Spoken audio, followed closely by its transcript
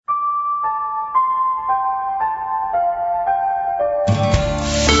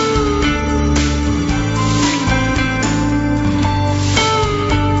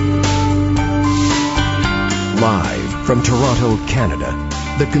From Toronto, Canada,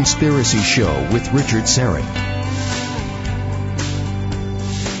 The Conspiracy Show with Richard Syrett.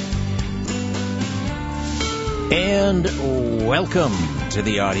 And welcome to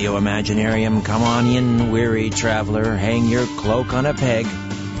the Audio Imaginarium. Come on in, weary traveler. Hang your cloak on a peg.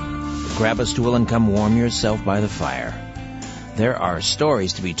 Grab a stool and come warm yourself by the fire. There are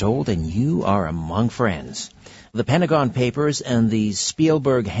stories to be told, and you are among friends. The Pentagon Papers and the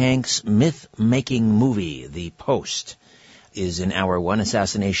Spielberg-Hanks myth-making movie, The Post, is in Hour 1.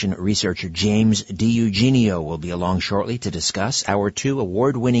 Assassination researcher James DiEuginio will be along shortly to discuss. Hour 2,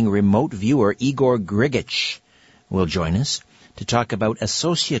 award-winning remote viewer Igor Grigich will join us to talk about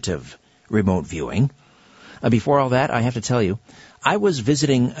associative remote viewing. Before all that, I have to tell you, I was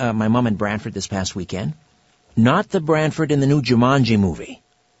visiting my mom in Brantford this past weekend. Not the Brantford in the new Jumanji movie,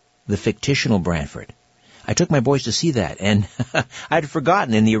 the fictional Brantford. I took my boys to see that, and I'd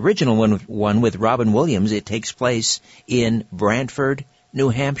forgotten in the original one with Robin Williams, it takes place in Brantford, New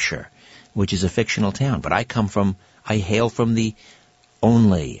Hampshire, which is a fictional town. But I hail from the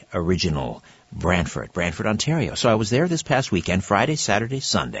only original Brantford, Ontario. So I was there this past weekend, Friday, Saturday,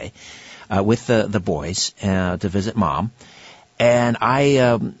 Sunday, with the boys to visit Mom. And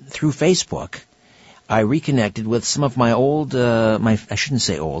I, through Facebook, I reconnected with some of my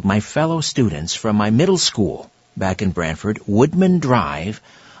my fellow students from my middle school back in Brantford, Woodman Drive,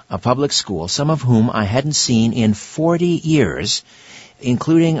 a public school, some of whom I hadn't seen in 40 years,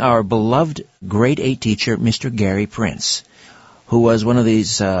 including our beloved grade 8 teacher, Mr. Gary Prince, who was one of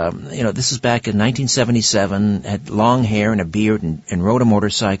these, this is back in 1977, had long hair and a beard and rode a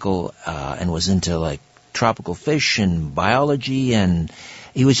motorcycle, and was into like tropical fish and biology, and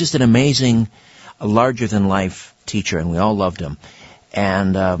he was just an amazing, a larger-than-life teacher, and we all loved him.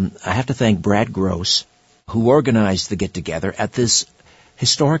 And I have to thank Brad Gross, who organized the get-together at this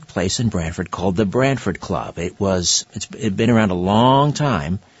historic place in Brantford called the Brantford Club. It'd been around a long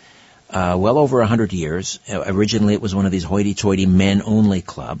time, well over 100 years. Originally, it was one of these hoity-toity men-only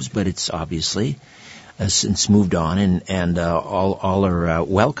clubs, but it's obviously since moved on, and all are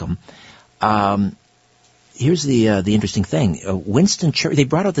welcome. Here's the interesting thing: Winston Churchill. They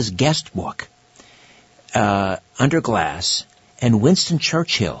brought out this guest book. Under glass, and Winston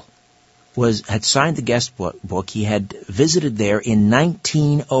Churchill had signed the guest book. He had visited there in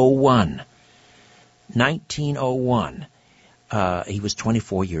 1901. 1901. He was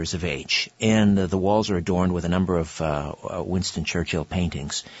 24 years of age, and the walls are adorned with a number of Winston Churchill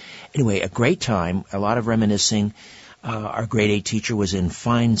paintings. Anyway, a great time, a lot of reminiscing. Our grade 8 teacher was in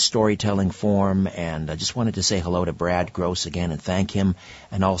fine storytelling form, and I just wanted to say hello to Brad Gross again and thank him,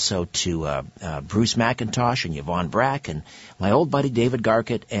 and also to Bruce McIntosh and Yvonne Brack and my old buddy David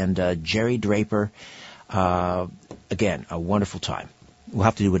Garkett and Jerry Draper. Again, a wonderful time. We'll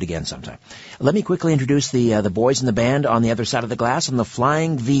have to do it again sometime. Let me quickly introduce the boys in the band on the other side of the glass on the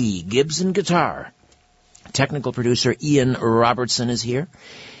Flying V Gibson guitar. Technical producer Ian Robertson is here.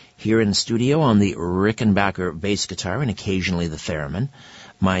 Here in the studio on the Rickenbacker bass guitar and occasionally the theremin,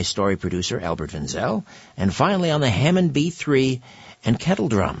 my story producer Albert Vinzel, and finally on the Hammond B3 and kettle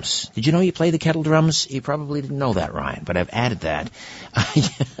drums. Did you know you play the kettle drums? You probably didn't know that, Ryan, but I've added that.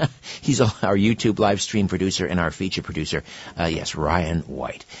 He's our YouTube live stream producer and our feature producer, Ryan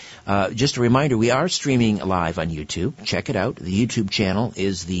White. Just a reminder, we are streaming live on YouTube. Check it out. The YouTube channel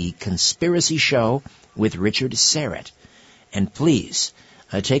is The Conspiracy Show with Richard Syrett. And please,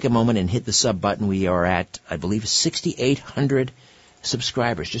 take a moment and hit the sub button. We are at, I believe, 6,800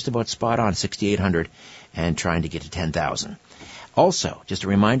 subscribers, just about spot on 6,800, and trying to get to 10,000. Also, just a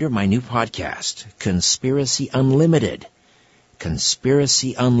reminder, my new podcast, Conspiracy Unlimited.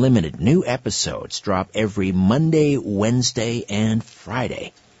 Conspiracy Unlimited. New episodes drop every Monday, Wednesday, and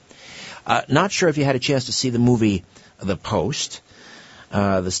Friday. Not sure if you had a chance to see the movie The Post.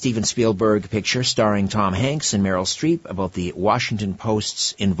 The Steven Spielberg picture starring Tom Hanks and Meryl Streep about the Washington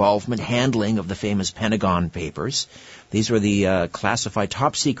Post's involvement, handling of the famous Pentagon Papers. These were the classified,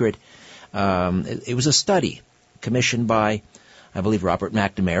 top-secret. It was a study commissioned by, I believe, Robert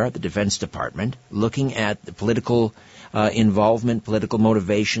McNamara at the Defense Department, looking at the political involvement, political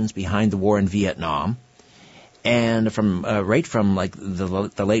motivations behind the war in Vietnam, and from right from like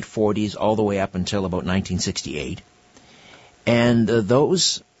the late 40s all the way up until about 1968. And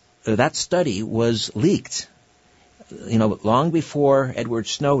that study was leaked. Long before Edward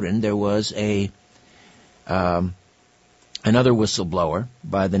Snowden, there was another whistleblower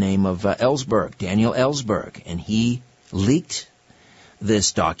by the name of Elsberg, Daniel Elsberg, and he leaked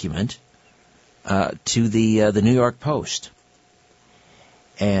this document to the New York Post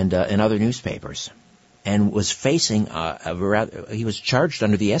and other newspapers, and was facing he was charged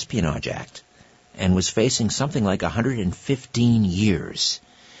under the Espionage Act and was facing something like 115 years.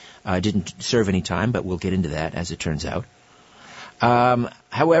 Didn't serve any time, but we'll get into that as it turns out.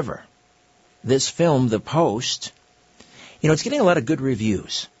 However, this film, The Post, it's getting a lot of good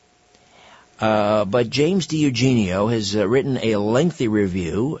reviews. But James DiEuginio has written a lengthy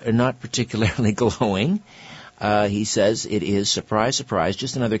review, not particularly glowing. He says it is, surprise, surprise,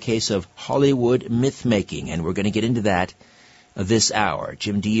 just another case of Hollywood myth-making, and we're going to get into that this hour.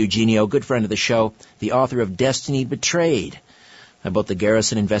 Jim DiEuginio, good friend of the show, the author of Destiny Betrayed, about the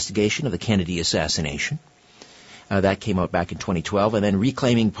Garrison investigation of the Kennedy assassination. That came out back in 2012, and then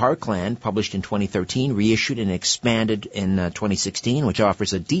Reclaiming Parkland, published in 2013, reissued and expanded in 2016, which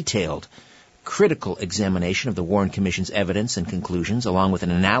offers a detailed, critical examination of the Warren Commission's evidence and conclusions, along with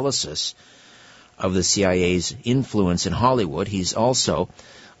an analysis of the CIA's influence in Hollywood. He's also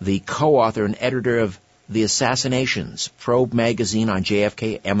the co-author and editor of The Assassinations, Probe magazine on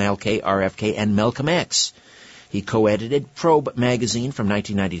JFK, MLK, RFK, and Malcolm X. He co-edited Probe magazine from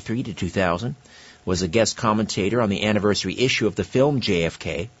 1993 to 2000, was a guest commentator on the anniversary issue of the film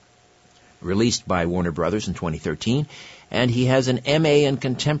JFK, released by Warner Brothers in 2013, and he has an M.A. in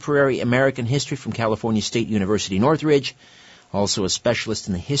Contemporary American History from California State University, Northridge, also a specialist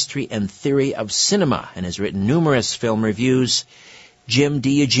in the history and theory of cinema, and has written numerous film reviews. Jim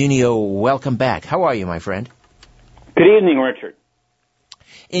DiEuginio, welcome back. How are you, my friend? Good evening, Richard.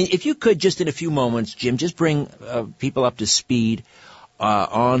 And if you could, just in a few moments, Jim, just bring people up to speed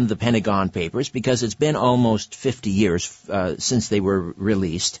on the Pentagon Papers, because it's been almost 50 years since they were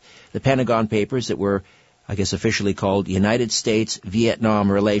released. The Pentagon Papers that were, I guess, officially called United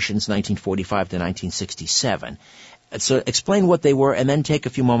States-Vietnam Relations, 1945 to 1967. So explain what they were, and then take a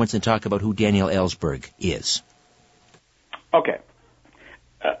few moments and talk about who Daniel Elsberg is. Okay.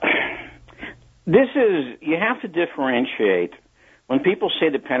 You have to differentiate. When people say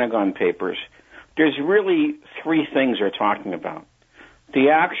the Pentagon Papers, there's really three things they're talking about. The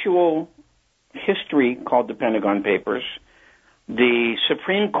actual history called the Pentagon Papers, the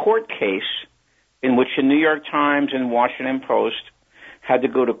Supreme Court case in which the New York Times and Washington Post had to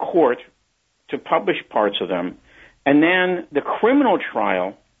go to court to publish parts of them, and then the criminal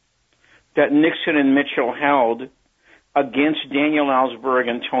trial that Nixon and Mitchell held against Daniel Elsberg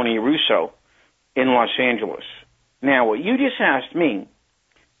and Tony Russo in Los Angeles. Now, what you just asked me,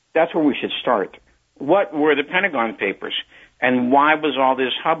 that's where we should start. What were the Pentagon Papers, and why was all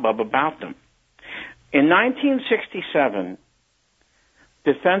this hubbub about them? In 1967,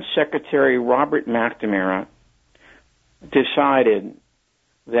 Defense Secretary Robert McNamara decided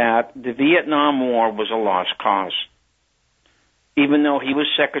that the Vietnam War was a lost cause. Even though he was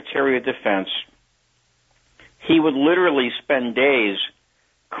Secretary of Defense, he would literally spend days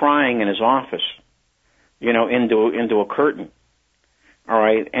crying in his office, into a curtain. All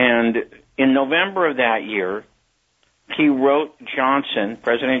right, and in November of that year, he wrote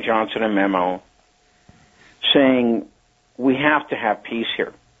President Johnson, a memo saying, we have to have peace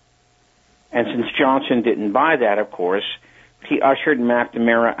here. And since Johnson didn't buy that, of course, he ushered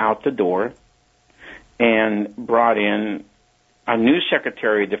McNamara out the door and brought in a new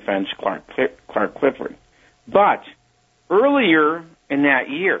Secretary of Defense, Clark Clifford. But earlier in that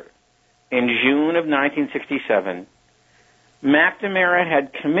year, in June of 1967, McNamara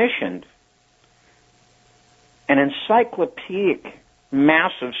had commissioned an encyclopedic,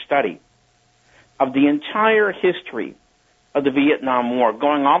 massive study of the entire history of the Vietnam War,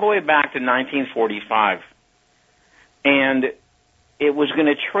 going all the way back to 1945. And it was going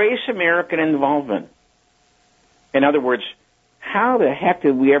to trace American involvement. In other words, how the heck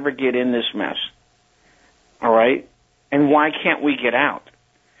did we ever get in this mess? All right? And why can't we get out?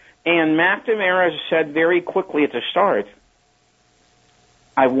 And McNamara said very quickly at the start,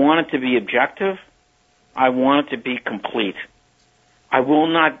 I want it to be objective. I want it to be complete. I will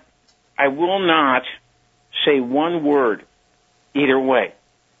not say one word either way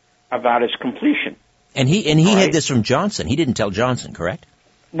about its completion. And he had this from Johnson. He didn't tell Johnson, correct?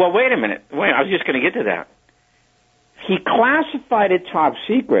 Well, wait a minute. I was just going to get to that. He classified it top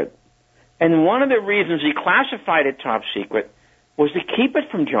secret, and one of the reasons he classified it top secret was to keep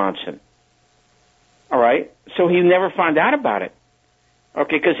it from Johnson. All right? So he never found out about it.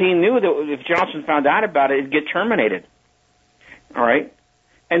 Okay, because he knew that if Johnson found out about it, it'd get terminated. All right?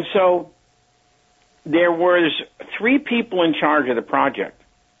 And so there was three people in charge of the project.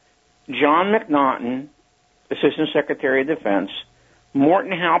 John McNaughton, Assistant Secretary of Defense,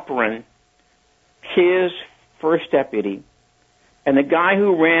 Morton Halperin, his first deputy, and the guy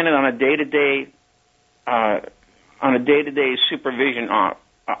who ran it on a day-to-day supervision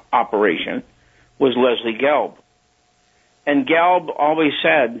operation was Leslie Gelb. And Gelb always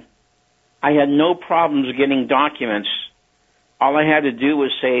said I had no problems getting documents. All I had to do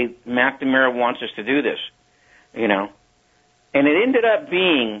was say, McNamara wants us to do this, you know. And it ended up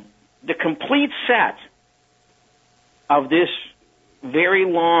being the complete set of this very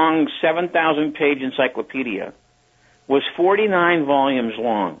long 7,000-page encyclopedia was 49 volumes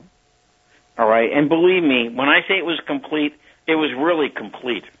long. All right? And believe me, when I say it was complete, it was really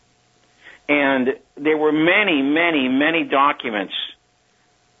complete. And there were many, many, many documents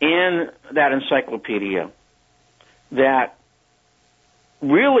in that encyclopedia that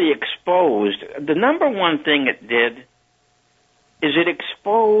really exposed, the number one thing it did is it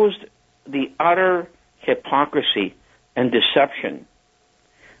exposed the utter hypocrisy and deception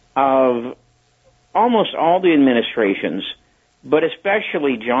of almost all the administrations, but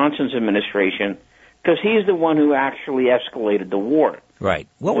especially Johnson's administration, because he's the one who actually escalated the war. Right.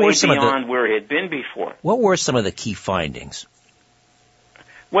 What were some beyond where it had been before. What were some of the key findings?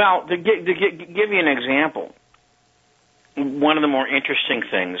 Well, to give you an example, one of the more interesting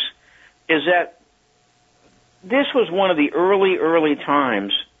things is that this was one of the early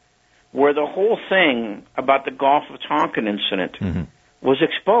times where the whole thing about the Gulf of Tonkin incident was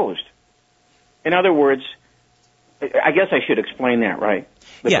exposed. In other words, I guess I should explain that, right?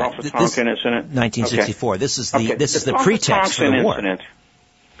 The Gulf of Tonkin incident? 1964. Okay. This is the pretext for the war. The Gulf of Tonkin incident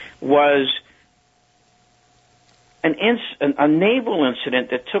was a naval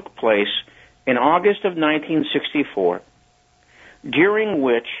incident that took place in August of 1964, during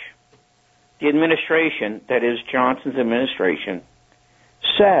which the administration, that is Johnson's administration,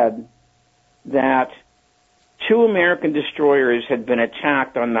 said that 2 American destroyers had been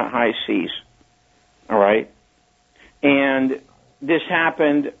attacked on the high seas. All right? And this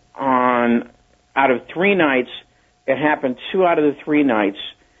happened out of 3 nights. It happened 2 out of the 3 nights.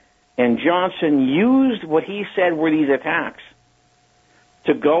 And Johnson used what he said were these attacks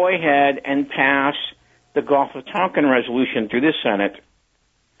to go ahead and pass the Gulf of Tonkin resolution through the Senate,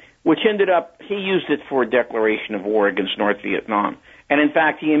 which ended up, he used it for a declaration of war against North Vietnam. And in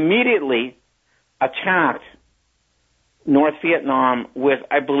fact, he immediately attacked North Vietnam with,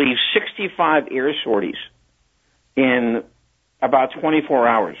 I believe, 65 air sorties in about 24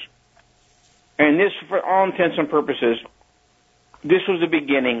 hours. And this, for all intents and purposes, this was the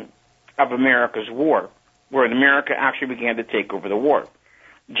beginning of America's war, where America actually began to take over the war.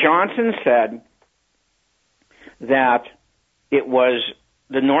 Johnson said that it was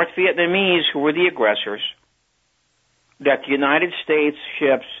the North Vietnamese who were the aggressors, that the United States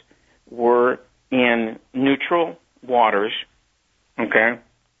ships were in neutral waters, okay,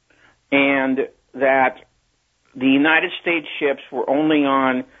 and that the United States ships were only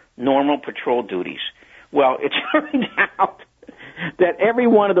on normal patrol duties. Well, it turned out that every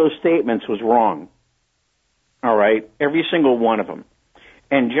one of those statements was wrong, all right, every single one of them.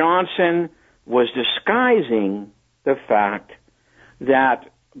 And Johnson was disguising the fact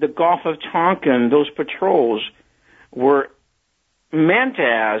that the Gulf of Tonkin, those patrols, were meant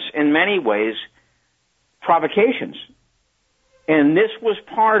as, in many ways, provocations. And this was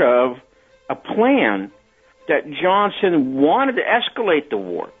part of a plan that Johnson wanted to escalate the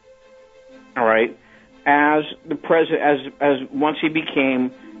war, all right, as the president, as once he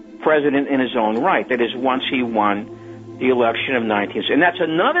became president in his own right. That is, once he won the election of 19. And that's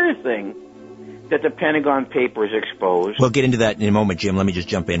another thing that the Pentagon Papers exposed. We'll get into that in a moment, Jim. Let me just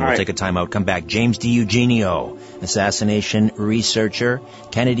jump in. We'll take a time out. Come back. James DiEuginio, assassination researcher,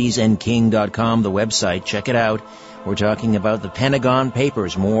 kennedysandking.com, the website. Check it out. We're talking about the Pentagon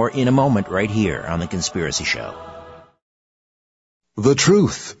Papers. More in a moment right here on The Conspiracy Show. The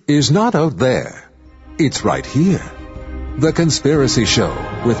truth is not out there. It's right here. The Conspiracy Show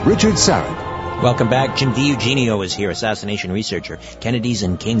with Richard Sarrett. Welcome back. Jim DiEuginio is here, assassination researcher,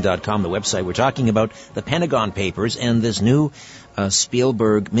 kennedysandking.com, the website. We're talking about the Pentagon Papers and this new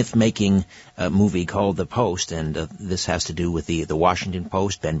Spielberg myth-making movie called The Post, and this has to do with the Washington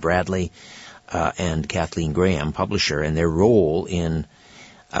Post, Ben Bradley and Kathleen Graham, publisher, and their role in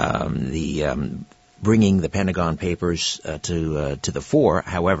bringing the Pentagon Papers to the fore.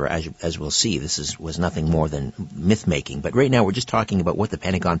 However, as we'll see, this was nothing more than myth-making. But right now we're just talking about what the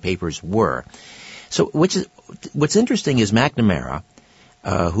Pentagon Papers were. So what's interesting is McNamara,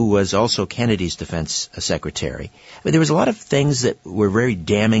 who was also Kennedy's defense secretary. I mean, there was a lot of things that were very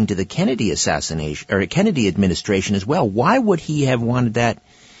damning to the Kennedy assassination, or Kennedy administration as well. Why would he have wanted that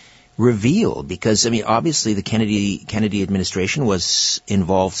revealed? Because, I mean, obviously the Kennedy administration was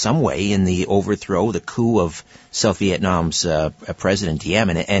involved some way in the overthrow, the coup of South Vietnam's President Diem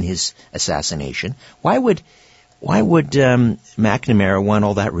and his assassination. Why would McNamara want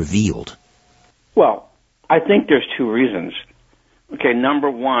all that revealed? Well, I think there's 2 reasons. Okay, number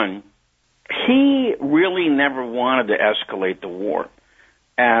one, he really never wanted to escalate the war.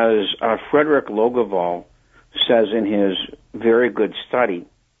 As Frederick Logevall says in his very good study,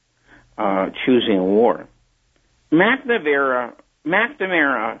 Choosing a War, McNamara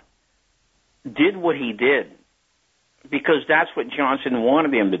did what he did because that's what Johnson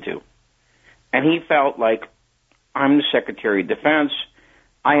wanted him to do. And he felt like, I'm the Secretary of Defense,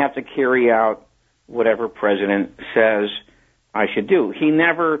 I have to carry out whatever President says I should do. He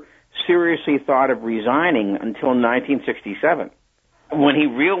never seriously thought of resigning until 1967, when he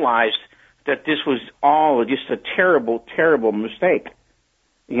realized that this was all just a terrible, terrible mistake,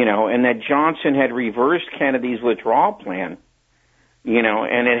 and that Johnson had reversed Kennedy's withdrawal plan,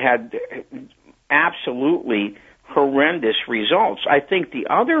 and it had absolutely horrendous results. I think the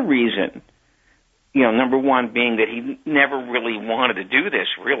other reason, number one being that he never really wanted to do this,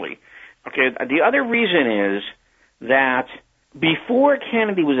 really. Okay, the other reason is that before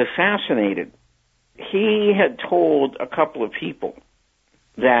Kennedy was assassinated, he had told a couple of people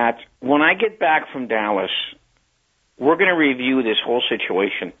that when I get back from Dallas, we're going to review this whole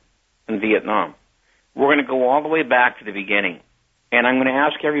situation in Vietnam. We're going to go all the way back to the beginning. And I'm going to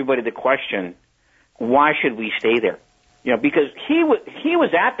ask everybody the question, why should we stay there? Because he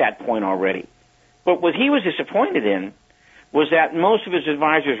was at that point already. But what he was disappointed in was that most of his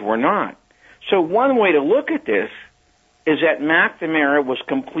advisors were not. So one way to look at this is that McNamara was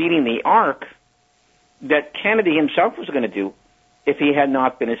completing the arc that Kennedy himself was going to do if he had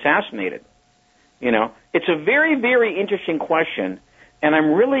not been assassinated. It's a very, very interesting question, and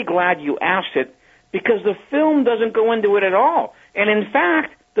I'm really glad you asked it because the film doesn't go into it at all. And in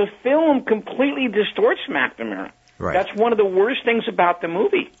fact, the film completely distorts McNamara. Right. That's one of the worst things about the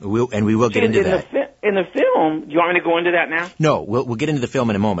movie. We will get into that. In the film, do you want me to go into that now? No, we'll get into the film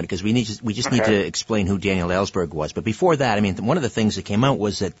in a moment because we just need to explain who Daniel Elsberg was. But before that, one of the things that came out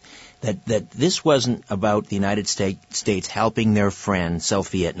was that this wasn't about the United States helping their friend South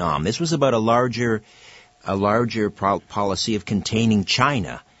Vietnam. This was about a larger policy of containing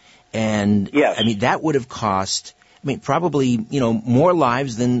China, and yes. That would have cost. Probably, more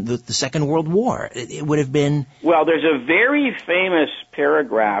lives than the Second World War. It would have been... Well, there's a very famous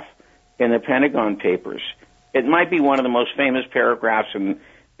paragraph in the Pentagon Papers. It might be one of the most famous paragraphs in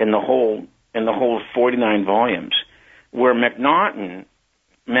the whole 49 volumes, where McNaughton,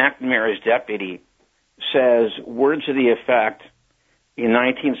 McNamara's deputy, says words to the effect, in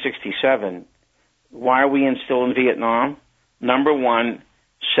 1967, why are we still in Vietnam? Number one,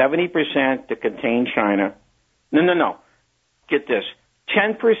 70% to contain China. No. Get this.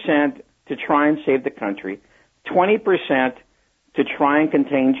 10% to try and save the country, 20% to try and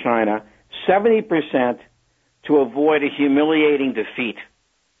contain China, 70% to avoid a humiliating defeat.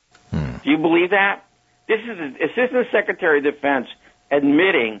 Do you believe that? This is the Assistant Secretary of Defense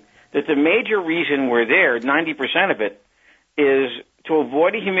admitting that the major reason we're there, 90% of it, is to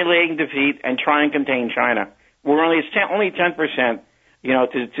avoid a humiliating defeat and try and contain China. It's only 10%.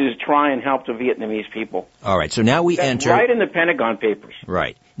 To try and help the Vietnamese people. All right, so now we enter... right in the Pentagon Papers.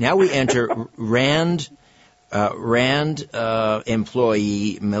 Right. Now we enter Rand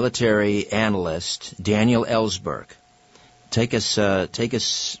employee, military analyst, Daniel Elsberg. Take us to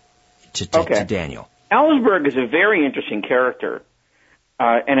Daniel. Elsberg is a very interesting character,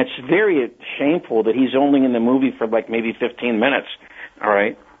 and it's very shameful that he's only in the movie for maybe 15 minutes, all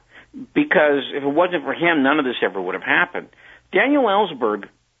right? Because if it wasn't for him, none of this ever would have happened. Daniel Elsberg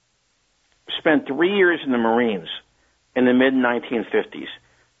spent 3 years in the Marines in the mid-1950s,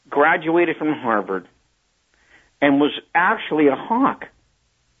 graduated from Harvard, and was actually a hawk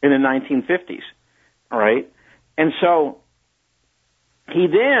in the 1950s, all right? And so he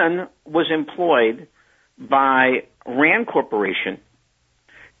then was employed by Rand Corporation,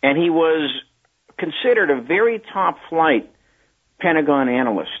 and he was considered a very top-flight Pentagon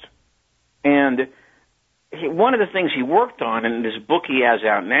analyst. And one of the things he worked on, and this book he has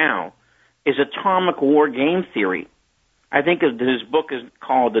out now, is atomic war game theory. I think his book is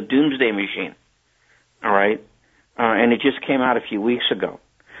called The Doomsday Machine, all right? And it just came out a few weeks ago,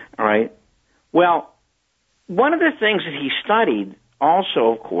 all right? Well, one of the things that he studied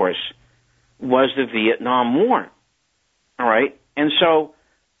also, of course, was the Vietnam War, all right? And so,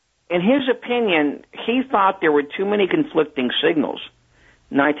 in his opinion, he thought there were too many conflicting signals.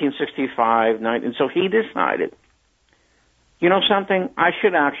 1965, and so he decided, something, I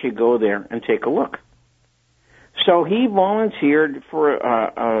should actually go there and take a look. So he volunteered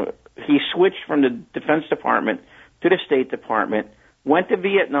he switched from the Defense Department to the State Department, went to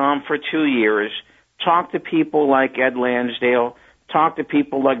Vietnam for 2 years, talked to people like Ed Lansdale, talked to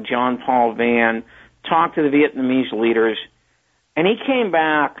people like John Paul Vann, talked to the Vietnamese leaders, and he came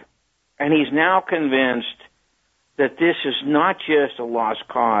back and he's now convinced that this is not just a lost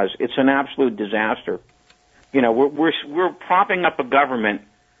cause; it's an absolute disaster. You know, we're propping up a government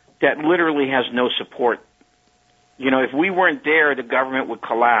that literally has no support. You know, if we weren't there, the government would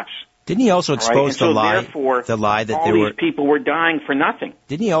collapse. Didn't he also expose the lie that all these people were dying for nothing?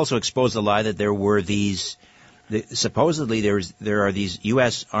 Didn't he also expose the lie that there were supposedly there are these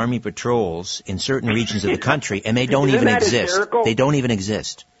U.S. Army patrols in certain regions of the country, and they don't even exist. Hysterical? They don't even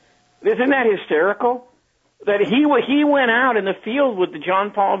exist. Isn't that hysterical? That he went out in the field with the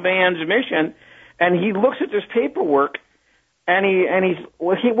John Paul Van's mission, and he looks at this paperwork, and he's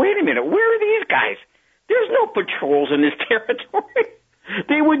wait a minute, where are these guys? There's no patrols in this territory.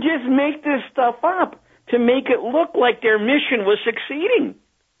 They would just make this stuff up to make it look like their mission was succeeding.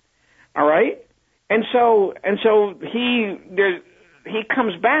 All right? And so he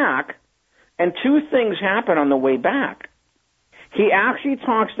comes back, and two things happen on the way back. He actually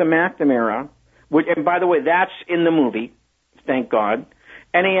talks to McNamara, and by the way, that's in the movie, thank God.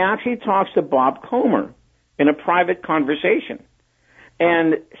 And he actually talks to Bob Comer in a private conversation.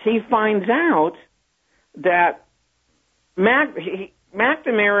 And he finds out that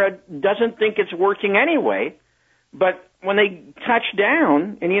McNamara doesn't think it's working anyway, but when they touch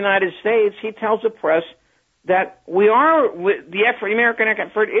down in the United States, he tells the press that the American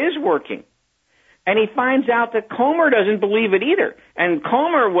effort is working. And he finds out that Comer doesn't believe it either. And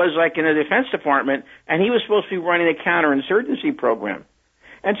Comer was like in the Defense Department, and he was supposed to be running a counterinsurgency program.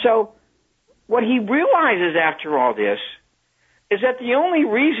 And so what he realizes after all this is that the only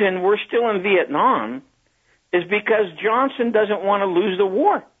reason we're still in Vietnam is because Johnson doesn't want to lose the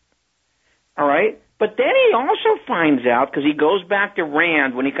war. All right? But then he also finds out, because he goes back to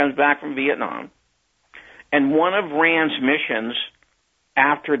Rand when he comes back from Vietnam, and one of Rand's missions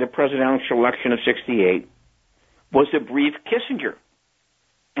after the presidential election of 1968 was to brief Kissinger.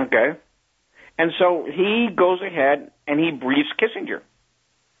 Okay? And so he goes ahead and he briefs Kissinger.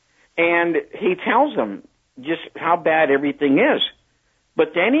 And he tells him just how bad everything is.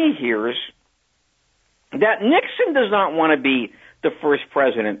 But then he hears that Nixon does not want to be the first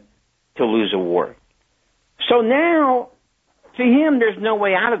president to lose a war. So now, to him, there's no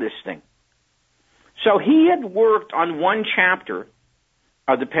way out of this thing. So he had worked on one chapter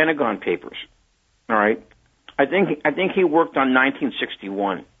of the Pentagon Papers. All right? I think he worked on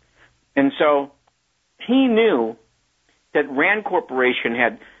 1961. And so he knew that Rand Corporation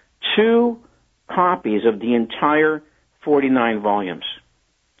had 2 copies of the entire 49 volumes.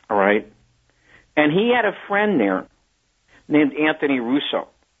 All right? And he had a friend there named Anthony Russo.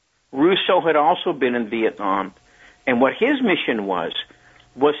 Russo had also been in Vietnam, and what his mission was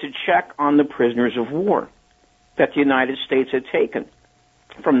to check on the prisoners of war that the United States had taken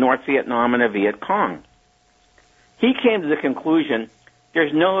from North Vietnam and the Viet Cong. He came to the conclusion,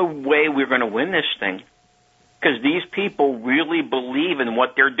 there's no way we're going to win this thing, because these people really believe in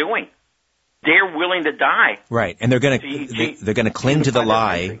what they're doing. They're willing to die. Right, and they're going to cling to the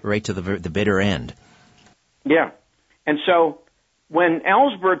lie right to the bitter end. Yeah, and so when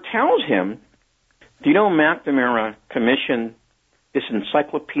Elsberg tells him, do you know McNamara commissioned this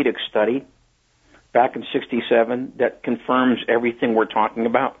encyclopedic study back in 1967 that confirms everything we're talking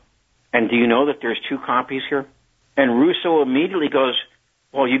about? And do you know that there's 2 copies here? And Russo immediately goes,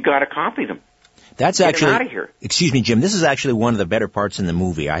 well, you've got to copy them. That's Get actually, out of here. Excuse me, Jim, this is actually one of the better parts in the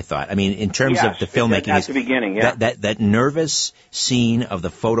movie, I thought. I mean, in terms of the filmmaking. At the beginning, yeah. That nervous scene of the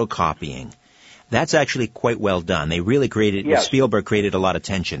photocopying, that's actually quite well done. They really Spielberg created a lot of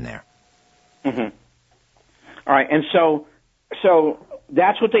tension there. Mm-hmm. All right, and so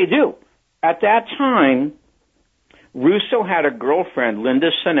that's what they do. At that time, Russo had a girlfriend,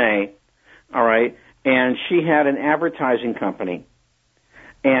 Linda Sine, all right, and she had an advertising company.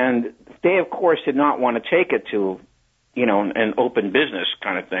 And they, of course, did not want to take it to, an open business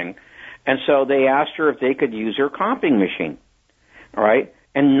kind of thing. And so they asked her if they could use her copying machine, all right?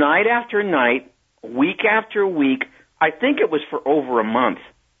 And night after night, week after week, I think it was for over a month,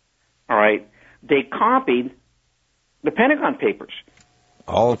 all right, they copied the Pentagon Papers.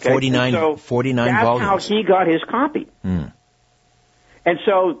 All 49 volumes. That's how he got his copy. Mm. And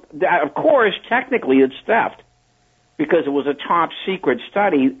so, that, of course, technically it's theft, because it was a top secret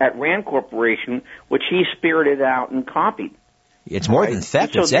study at Rand Corporation, which he spirited out and copied. It's more than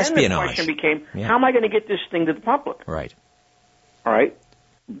theft, it's espionage. The question became, how am I going to get this thing to the public? Right. All right?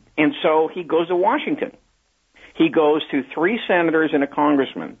 And so he goes to Washington. He goes to 3 senators and a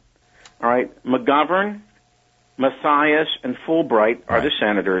congressman. All right? McGovern, Mathias, and Fulbright are the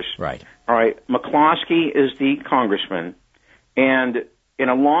senators. Right. All right? McCloskey is the congressman. And in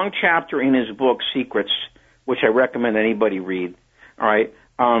a long chapter in his book, Secrets, which I recommend anybody read, all right,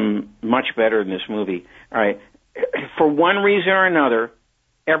 much better than this movie. All right. For one reason or another,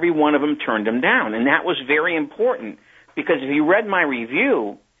 every one of them turned him down. And that was very important because if you read my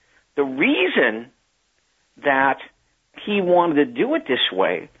review, the reason that he wanted to do it this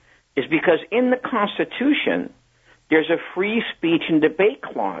way is because in the Constitution, there's a free speech and debate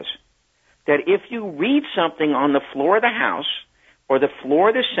clause that if you read something on the floor of the House or the floor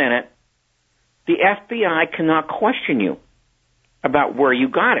of the Senate, the FBI cannot question you about where you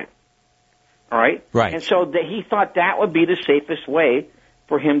got it. All right? Right. And so he thought that would be the safest way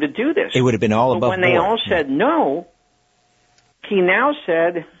for him to do this. It would have been all above board. When they all said no, he now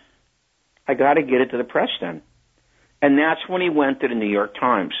said, I got to get it to the press then. And that's when he went to the New York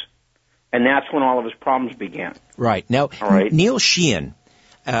Times. And that's when all of his problems began. Right. Now, all right. Neil Sheehan,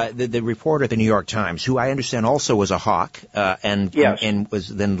 the reporter at the New York Times, who I understand also was a hawk, and was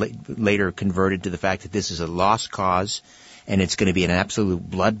then later converted to the fact that this is a lost cause and it's going to be an absolute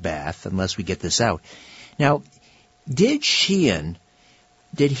bloodbath unless we get this out. Now, did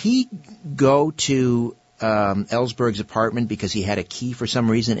he go to Elsberg's apartment because he had a key for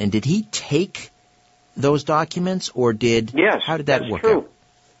some reason, and did he take those documents, or how did that work out?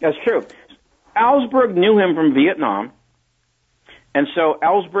 That's true. Elsberg knew him from Vietnam, and so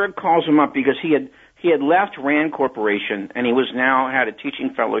Elsberg calls him up because he had left Rand Corporation and he had a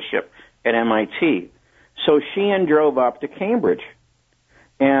teaching fellowship at MIT. So Sheehan drove up to Cambridge,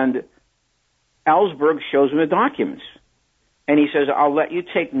 and Elsberg shows him the documents, and he says, "I'll let you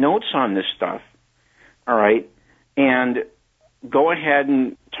take notes on this stuff, all right, and go ahead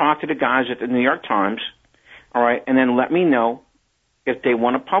and talk to the guys at the New York Times, all right, and then let me know if they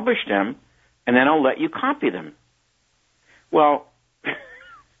want to publish them, and then I'll let you copy them." Well,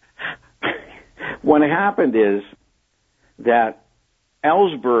 what happened is that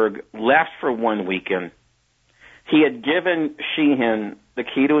Elsberg left for one weekend. He had given Sheehan the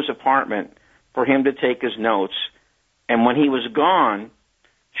key to his apartment for him to take his notes, and when he was gone,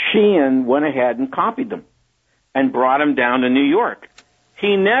 Sheehan went ahead and copied them and brought him down to New York.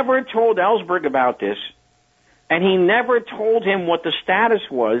 He never told Elsberg about this, and he never told him what the status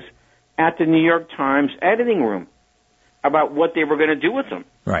was at the New York Times editing room about what they were going to do with them.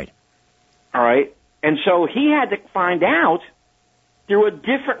 Right. All right? And so he had to find out through a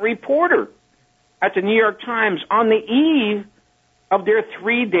different reporter at the New York Times on the eve of their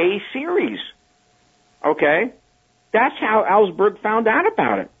 3-day series. Okay? That's how Elsberg found out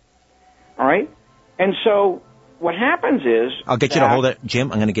about it. All right? And so what happens is... I'll get you to hold it.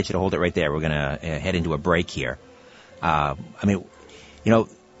 Jim, I'm going to get you to hold it right there. We're going to head into a break here.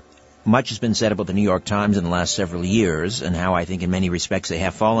 Much has been said about the New York Times in the last several years and how I think in many respects they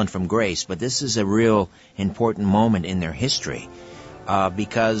have fallen from grace. But this is a real important moment in their history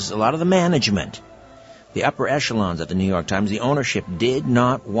because a lot of the management, the upper echelons at the New York Times, the ownership did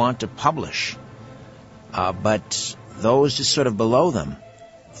not want to publish. But those just sort of below them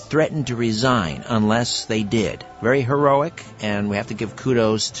threatened to resign unless they did. Very heroic, and we have to give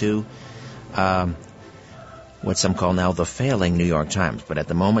kudos to what some call now the failing New York Times. But at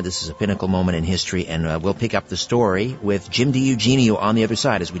the moment, this is a pinnacle moment in history, and we'll pick up the story with Jim DiEuginio on the other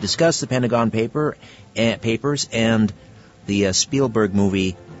side as we discuss the Pentagon Papers and the Spielberg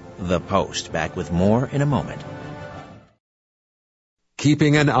movie, The Post. Back with more in a moment.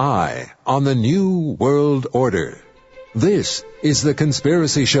 Keeping an eye on the New World Order. This is The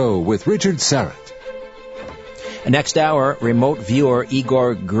Conspiracy Show with Richard Serrett. Next hour, remote viewer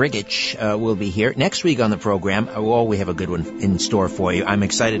Igor Grigich will be here. Next week on the program, we have a good one in store for you. I'm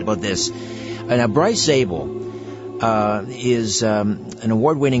excited about this. Now, Bryce Zabel is an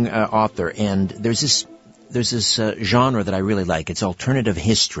award-winning author, and there's this genre that I really like. It's alternative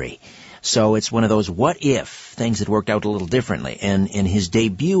history. So it's one of those what-if things that worked out a little differently. And his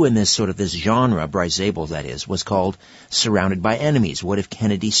debut in this genre, Bryce Zabel, that is, was called Surrounded by Enemies. What if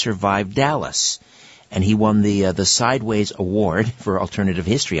Kennedy survived Dallas? And he won the Sideways Award for alternative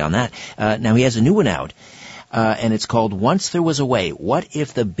history on that. Now he has a new one out, and it's called Once There Was a Way. What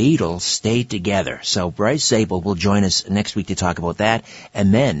if the Beatles stayed together? So Bryce Zabel will join us next week to talk about that.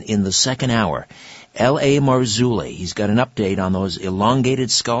 And then in the second hour, L.A. Marzulli. He's got an update on those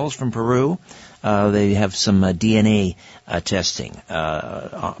elongated skulls from Peru. They have some DNA testing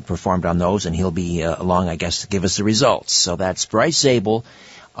performed on those, and he'll be along, I guess, to give us the results. So that's Bryce Zabel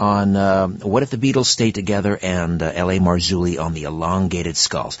on What if the Beatles Stay Together, and L.A. Marzulli on the elongated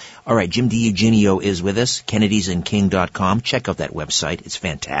skulls. All right, Jim DiEuginio is with us, kennedysandking.com. Check out that website. It's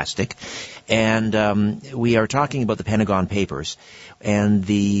fantastic. And we are talking about the Pentagon Papers and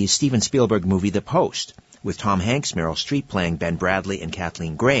the Steven Spielberg movie, The Post, with Tom Hanks, Meryl Streep playing Ben Bradley and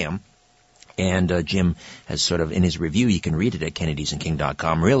Kathleen Graham. And Jim has sort of, in his review, you can read it at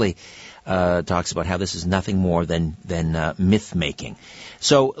kennedysandking.com, really talks about how this is nothing more than myth-making.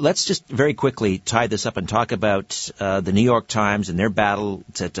 So let's just very quickly tie this up and talk about the New York Times and their battle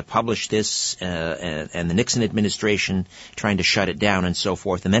to publish this and the Nixon administration trying to shut it down and so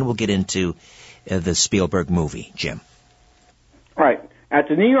forth. And then we'll get into the Spielberg movie, Jim. Right. At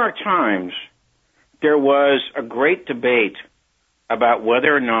the New York Times, there was a great debate about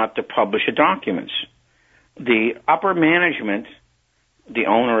whether or not to publish the documents. The upper management, the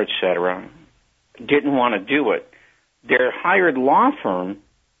owner, etc., didn't want to do it. Their hired law firm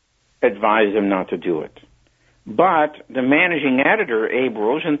advised them not to do it. But the managing editor, Abe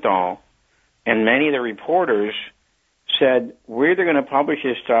Rosenthal, and many of the reporters said, we're either going to publish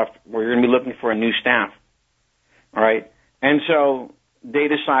this stuff or we're going to be looking for a new staff. All right? And so they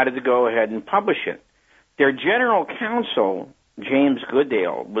decided to go ahead and publish it. Their general counsel, James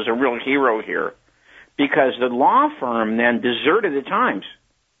Goodale, was a real hero here because the law firm then deserted the Times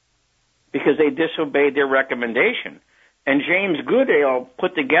because they disobeyed their recommendation. And James Goodale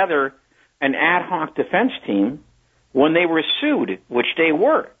put together an ad hoc defense team when they were sued, which they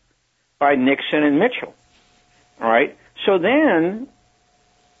were, by Nixon and Mitchell. All right? So then,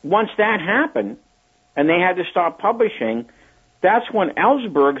 once that happened, and they had to stop publishing, that's when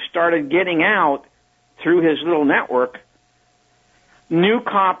Elsberg started getting out through his little network new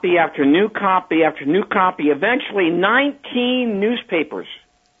copy after new copy after new copy. Eventually, 19 newspapers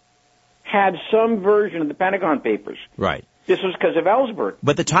had some version of the Pentagon Papers. Right. This was because of Elsberg.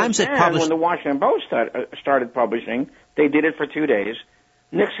 But the Times had published... when the Washington Post started publishing, they did it for 2 days.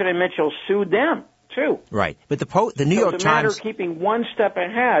 Nixon and Mitchell sued them, too. Right. But the New York Times... It was a matter of keeping one step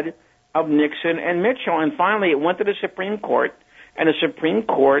ahead of Nixon and Mitchell. And finally, it went to the Supreme Court, and the Supreme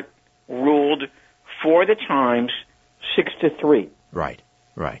Court ruled for the Times 6-3. Right.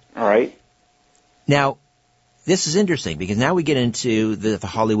 Right. All right. Now, this is interesting because now we get into the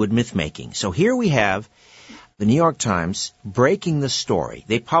Hollywood myth-making. So here we have the New York Times breaking the story.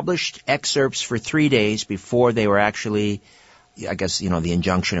 They published excerpts for 3 days before they were actually, I guess, the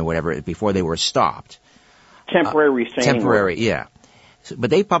injunction or whatever, before they were stopped. Temporary restraining Temporary, yeah. So, but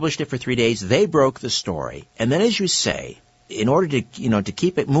they published it for 3 days. They broke the story. And then, as you say, in order to, to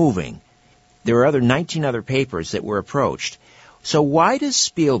keep it moving, there were 19 other papers that were approached. So why does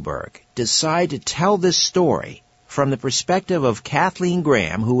Spielberg decide to tell this story from the perspective of Kathleen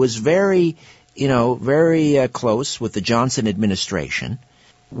Graham, who was very close with the Johnson administration?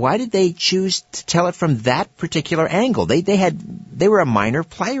 Why did they choose to tell it from that particular angle? They were a minor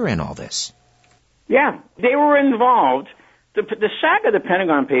player in all this. Yeah, they were involved. The saga of the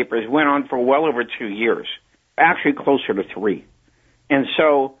Pentagon Papers went on for well over 2 years, actually closer to 3. And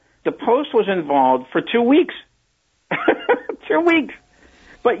so the Post was involved for 2 weeks. 2 weeks.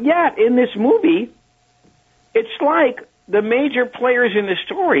 But yet, in this movie, it's like the major players in the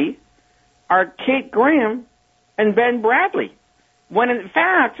story are Kate Graham and Ben Bradley. When in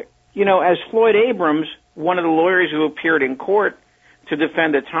fact, as Floyd Abrams, one of the lawyers who appeared in court to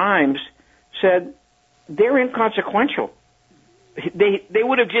defend the Times, said, they're inconsequential. They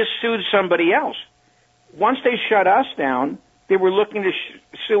would have just sued somebody else. Once they shut us down, they were looking to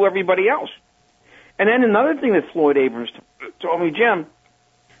sue everybody else. And then another thing that Floyd Abrams told me, Jim,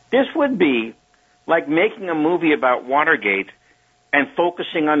 this would be like making a movie about Watergate and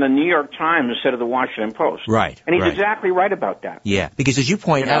focusing on the New York Times instead of the Washington Post. Right. And he's exactly right about that. Yeah, because as you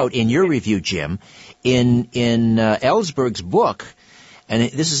point out in your review, Jim, in Elsberg's book, and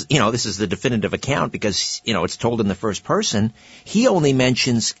this is the definitive account because, it's told in the first person, he only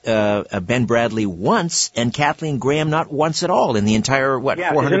mentions Ben Bradley once and Kathleen Graham not once at all in the entire, 400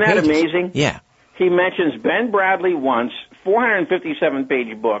 pages? Isn't that amazing? Yeah. He mentions Ben Bradley once,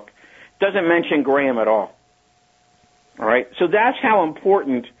 457-page book, doesn't mention Graham at all. All right? So that's how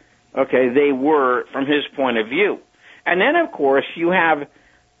important, they were from his point of view. And then, of course, you have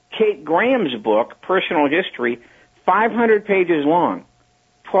Kate Graham's book, Personal History, 500 pages long,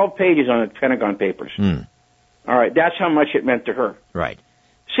 12 pages on the Pentagon Papers. Mm. All right? That's how much it meant to her. Right.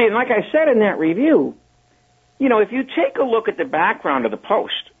 See, and like I said in that review, if you take a look at the background of the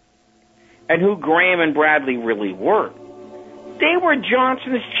Post, and who Graham and Bradley really were. They were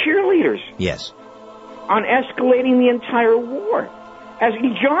Johnson's cheerleaders. Yes. On escalating the entire war. As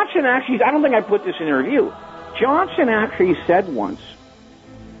Johnson actually, I don't think I put this in the review, Johnson actually said once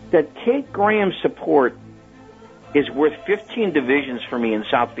that Kate Graham's support is worth 15 divisions for me in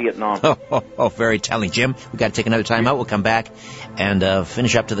South Vietnam. Oh, very telling. Jim, we've got to take another time out. We'll come back and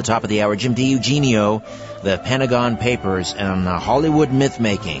finish up to the top of the hour. Jim DiEugenio, the Pentagon Papers, and Hollywood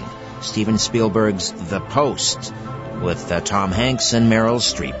myth-making. Steven Spielberg's The Post. with Tom Hanks and Meryl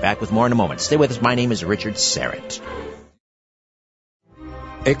Streep. Back with more in a moment. Stay with us. My name is Richard Serrett.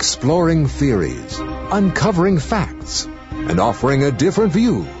 Exploring theories, uncovering facts, and offering a different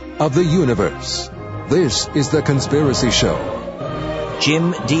view of the universe. This is The Conspiracy Show.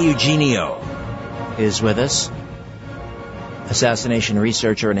 Jim DiEuginio is with us, assassination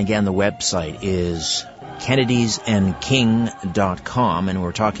researcher, and again, the website is kennedysandking.com, and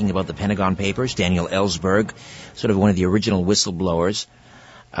we're talking about the Pentagon Papers. Daniel Elsberg, sort of one of the original whistleblowers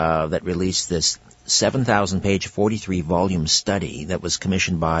that released this 7,000-page, 43-volume study that was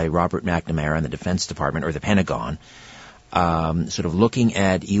commissioned by Robert McNamara and the Defense Department, or the Pentagon, sort of looking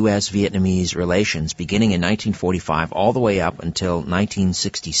at U.S.-Vietnamese relations beginning in 1945 all the way up until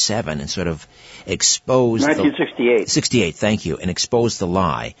 1967, and sort of exposed... 1968. 68, thank you, and exposed the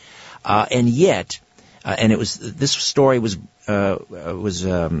lie. And yet... and it was this story was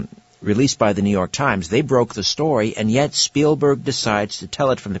released by the New York Times. They broke the story, and yet Spielberg decides to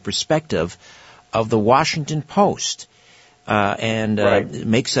tell it from the perspective of the Washington Post, and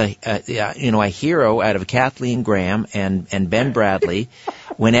makes a hero out of Kathleen Graham and Ben Bradley.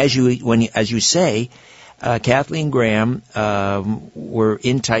 when as you say, Kathleen Graham were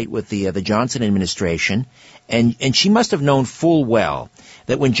in tight with the Johnson administration, and she must have known full well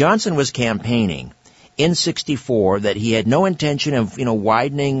that when Johnson was campaigning in 64, that he had no intention of,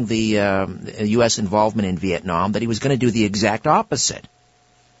 widening the U.S. involvement in Vietnam, that he was going to do the exact opposite.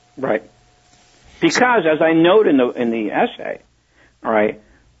 Right. Because, as I note in the essay, all right,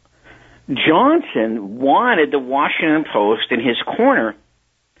 Johnson wanted the Washington Post in his corner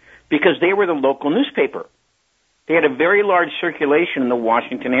because they were the local newspaper. They had a very large circulation in the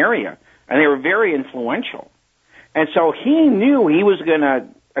Washington area, and they were very influential. And so he knew he was going to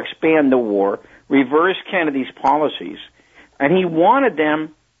expand the war, reverse Kennedy's policies, and he wanted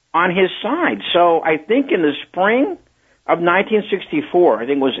them on his side. So I think in the spring of 1964, I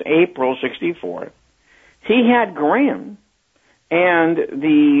think it was April 64, he had Graham and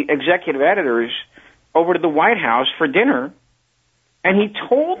the executive editors over to the White House for dinner, and he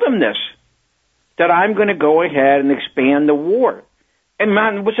told them this, that I'm going to go ahead and expand the war. And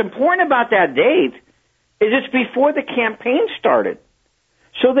man, what's important about that date is it's before the campaign started.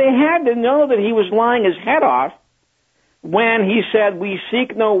 So they had to know that he was lying his head off when he said, we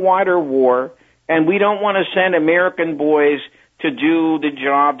seek no wider war, and we don't want to send American boys to do the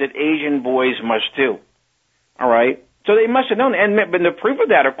job that Asian boys must do. All right? So they must have known. And the proof of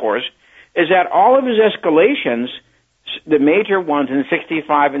that, of course, is that all of his escalations, the major ones in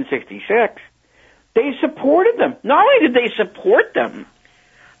 65 and 66, they supported them. Not only did they support them,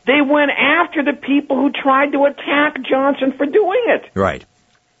 they went after the people who tried to attack Johnson for doing it. Right.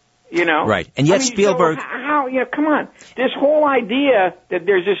 Right. And yet Spielberg... So come on. This whole idea that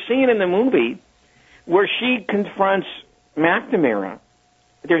there's a scene in the movie where she confronts McNamara,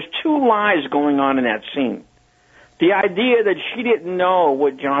 there's two lies going on in that scene. The idea that she didn't know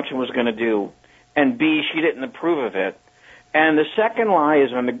what Johnson was going to do, and B, she didn't approve of it. And the second lie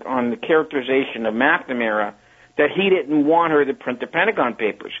is on the characterization of McNamara, that he didn't want her to print the Pentagon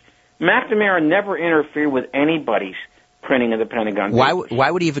Papers. McNamara never interfered with anybody's printing of the Pentagon Papers.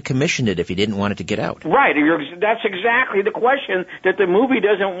 Why would he have commissioned it if he didn't want it to get out? Right. That's exactly the question that the movie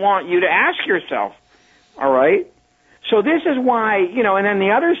doesn't want you to ask yourself. All right? So this is why, and then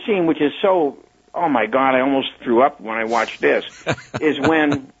the other scene, which is so, oh my God, I almost threw up when I watched this, is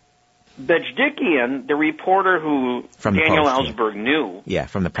when Dickian, the reporter who Daniel Elsberg knew,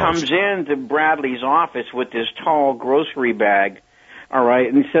 from the Post, comes into Bradley's office with this tall grocery bag, all right,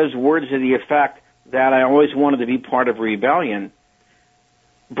 and he says words to the effect that I always wanted to be part of a rebellion.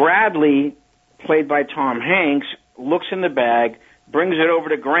 Bradley, played by Tom Hanks, looks in the bag, brings it over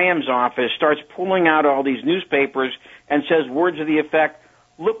to Graham's office, starts pulling out all these newspapers, and says words to the effect,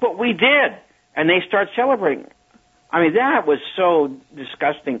 look what we did, and they start celebrating. I mean, that was so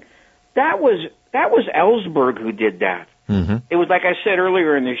disgusting. That was Elsberg who did that. Mm-hmm. It was like I said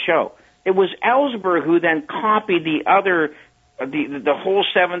earlier in the show. It was Elsberg who then copied the whole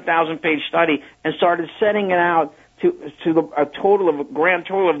 7,000-page study and started sending it out to a grand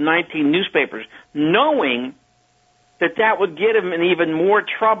total of 19 newspapers, knowing that would get him in even more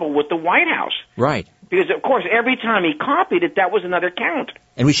trouble with the White House. Right. Because, of course, every time he copied it, that was another count.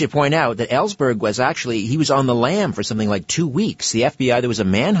 And we should point out that Elsberg was he was on the lam for something like 2 weeks. The FBI, there was a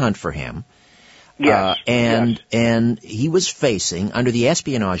manhunt for him. Yes. And he was facing, under the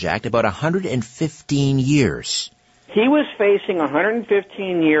Espionage Act, about 115 years. He was facing a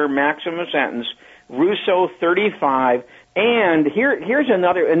 115-year maximum sentence, Russo 35, and here's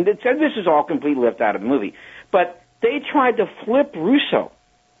another, and this is all completely left out of the movie, but they tried to flip Russo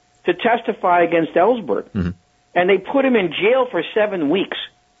to testify against Elsberg. Mm-hmm. And they put him in jail for 7 weeks,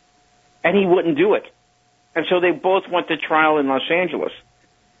 and he wouldn't do it. And so they both went to trial in Los Angeles.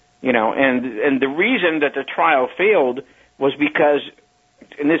 And the reason that the trial failed was because,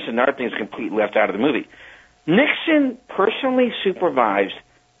 and this is another thing that's completely left out of the movie, Nixon personally supervised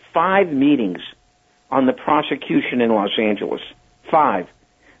 5 meetings on the prosecution in Los Angeles. 5.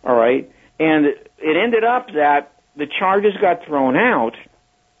 All right? And it ended up that the charges got thrown out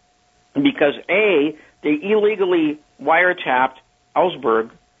because, A, they illegally wiretapped Elsberg.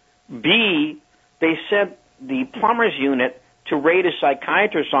 B, they sent the plumbers unit to raid a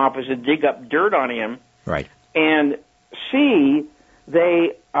psychiatrist's office and dig up dirt on him. Right. And C,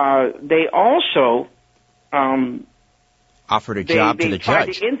 they also offered a job to the judge.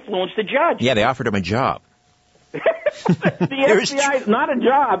 They tried to influence the judge. Yeah, they offered him a job. The FBI, not a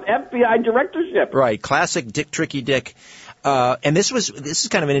job, FBI directorship. Right, classic Dick Tricky Dick. And this is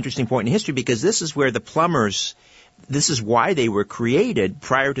kind of an interesting point in history because this is where the plumbers, this is why they were created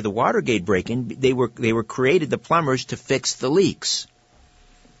prior to the Watergate break-in. They were created, the plumbers, to fix the leaks.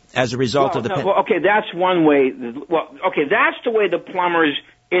 As a result of the... okay, that's one way. That's the way the plumbers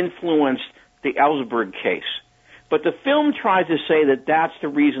influenced the Elsberg case. But the film tries to say that that's the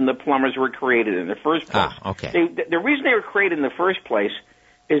reason the plumbers were created in the first place. Okay. The reason they were created in the first place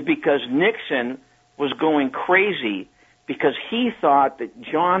is because Nixon was going crazy because he thought that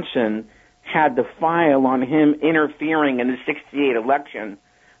Johnson had the file on him interfering in the '68 election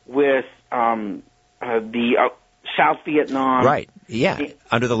with the South Vietnam. Right. Yeah.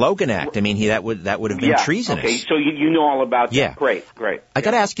 Under the Logan Act. I mean, that would have been treasonous. Okay. So you know all about that. Yeah. Great. I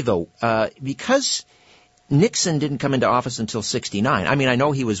got to ask you though, because Nixon didn't come into office until '69. I mean, I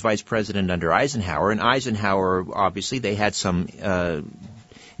know he was vice president under Eisenhower, and Eisenhower, obviously, they had some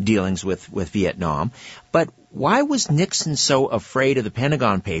dealings with Vietnam. But why was Nixon so afraid of the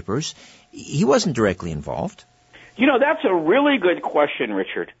Pentagon Papers? He wasn't directly involved. That's a really good question,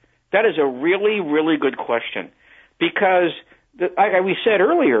 Richard. That is a really, really good question. Because, like we said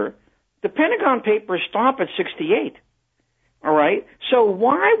earlier, the Pentagon Papers stop at '68. All right? So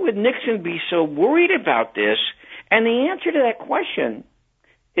why would Nixon be so worried about this? And the answer to that question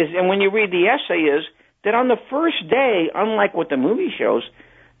is, and when you read the essay, is that on the first day, unlike what the movie shows,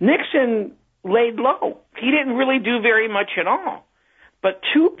 Nixon laid low. He didn't really do very much at all. But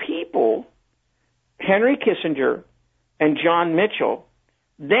 2 people, Henry Kissinger and John Mitchell,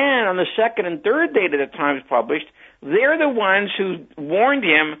 then on the second and third day that the Times published, they're the ones who warned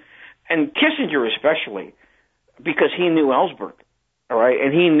him, and Kissinger especially, because he knew Elsberg, all right?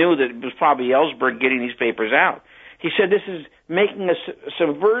 And he knew that it was probably Elsberg getting these papers out. He said, this is making us,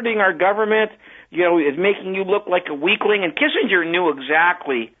 subverting our government, it's making you look like a weakling. And Kissinger knew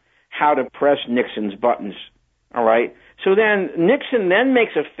exactly how to press Nixon's buttons, all right? So then Nixon then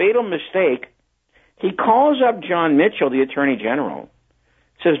makes a fatal mistake. He calls up John Mitchell, the Attorney General,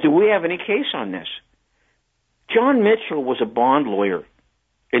 says, do we have any case on this? John Mitchell was a bond lawyer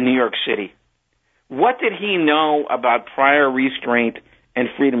in New York City. What did he know about prior restraint and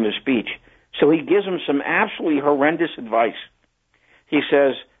freedom of speech? So he gives him some absolutely horrendous advice. He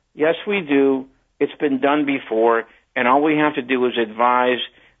says, yes, we do. It's been done before, and all we have to do is advise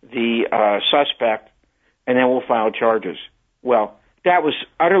the suspect, and then we'll file charges. Well, that was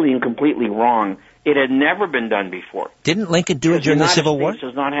utterly and completely wrong. It had never been done before. Didn't Lincoln do it during the Civil War? The United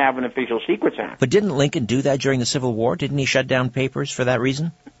States does not have an Official Secrets Act. But didn't Lincoln do that during the Civil War? Didn't he shut down papers for that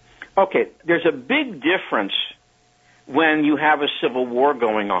reason? Okay, there's a big difference when you have a civil war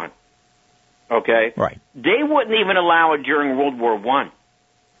going on. Okay? Right. They wouldn't even allow it during World War I.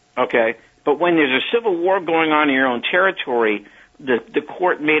 Okay? But when there's a civil war going on in your own territory, the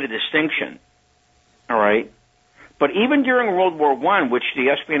court made a distinction. All right? But even during World War I, which the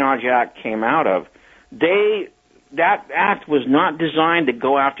Espionage Act came out of, that act was not designed to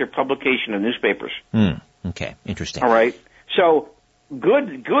go after publication of newspapers. Okay, interesting. All right? So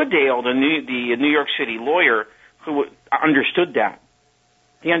Goodale, the New York City lawyer, who understood that.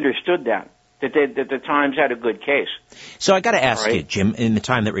 He understood that the Times had a good case. So I got to ask you, Jim, in the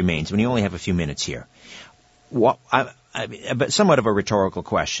time that remains, when you only have a few minutes here, but somewhat of a rhetorical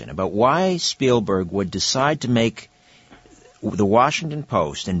question about why Spielberg would decide to make the Washington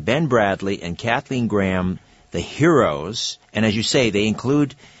Post and Ben Bradlee and Kathleen Graham the heroes, and as you say, they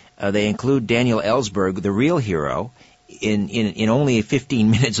include Daniel Elsberg, the real hero, in only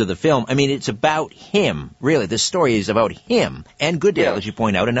 15 minutes of the film. I mean, it's about him, really. This story is about him. And Goodale, as you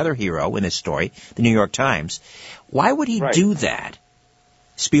point out, another hero in this story, the New York Times. Why would he do that?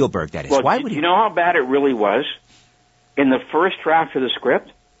 Spielberg, that is. Well, why would he? You know how bad it really was? In the first draft of the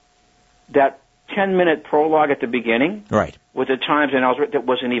script, that 10-minute prologue at the beginning, right, with the Times and Elsberg, that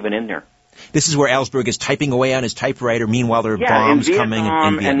wasn't even in there. This is where Elsberg is typing away on his typewriter. Meanwhile, there are bombs in coming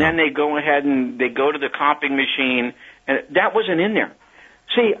Vietnam, in Vietnam. And then they go ahead and they go to the copying machine, and that wasn't in there.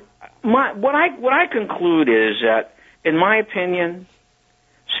 See, what I conclude is that, in my opinion,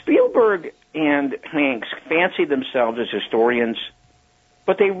 Spielberg and Hanks fancy themselves as historians,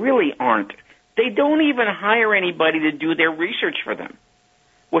 but they really aren't. They don't even hire anybody to do their research for them,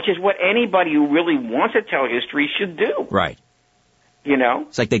 which is what anybody who really wants to tell history should do. Right. You know?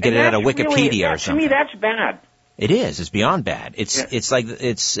 It's like they get it out of Wikipedia or something. To me, that's bad. It is. It's beyond bad. It's like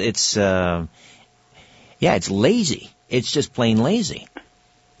it's lazy. It's just plain lazy.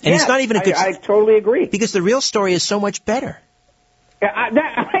 And it's not even a good... I totally agree. Because the real story is so much better.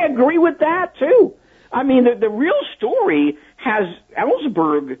 I agree with that, too. I mean, the real story has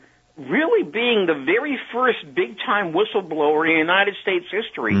Elsberg really being the very first big-time whistleblower in United States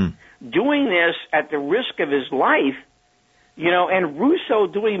history, doing this at the risk of his life, you know, and Russo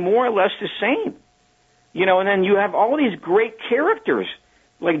doing more or less the same. You know, and then you have all these great characters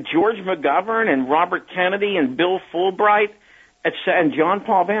like George McGovern and Robert Kennedy and Bill Fulbright and John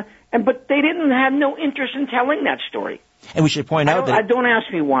Paul Van, but they didn't have no interest in telling that story. And we should point out that... Don't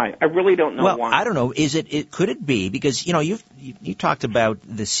ask me why. I really don't know why. Well, I don't know. Could it be? Because, you know, you talked about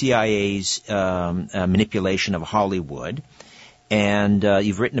the CIA's manipulation of Hollywood, and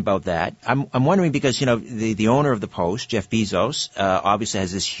you've written about that. I'm wondering because, you know, the owner of the Post, Jeff Bezos, obviously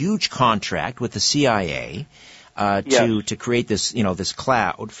has this huge contract with the CIA to create this, you know, this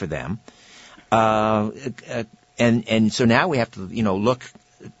cloud for them. And so now we have to, you know, look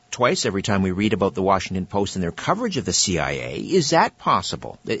twice every time we read about the Washington Post and their coverage of the CIA. Is that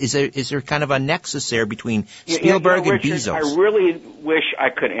possible? Is there kind of a nexus there between Spielberg and Richard, Bezos? I really wish I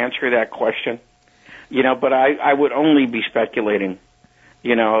could answer that question, you know, but I would only be speculating.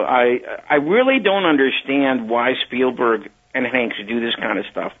 You know, I really don't understand why Spielberg and Hanks do this kind of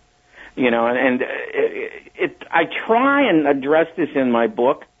stuff. You know, and I try and address this in my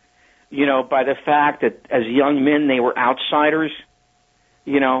book, you know, by the fact that as young men they were outsiders,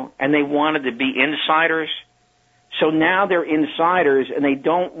 you know, and they wanted to be insiders. So now they're insiders, and they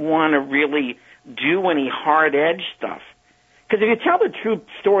don't want to really do any hard-edge stuff. Because if you tell the true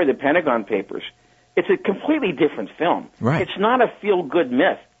story of the Pentagon Papers, it's a completely different film. Right. It's not a feel-good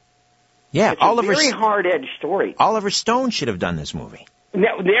myth. Yeah, it's a very hard-edge story. Oliver Stone should have done this movie.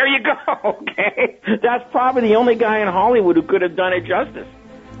 There you go, okay? That's probably the only guy in Hollywood who could have done it justice.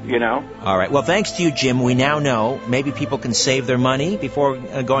 You know? All right. Well, thanks to you, Jim, we now know maybe people can save their money before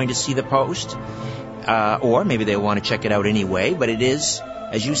going to see the Post. Or maybe they want to check it out anyway. But it is,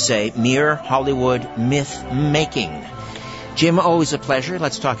 as you say, mere Hollywood myth-making. Jim, always a pleasure.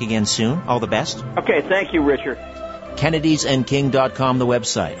 Let's talk again soon. All the best. Okay. Thank you, Richard. KennedysandKing.com, the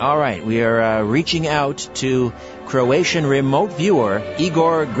website. All right. We are reaching out to Croatian remote viewer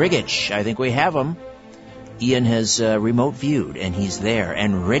Igor Grigic. I think we have him. Ian has remote viewed, and he's there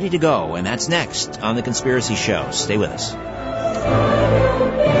and ready to go. And that's next on The Conspiracy Show. Stay with us.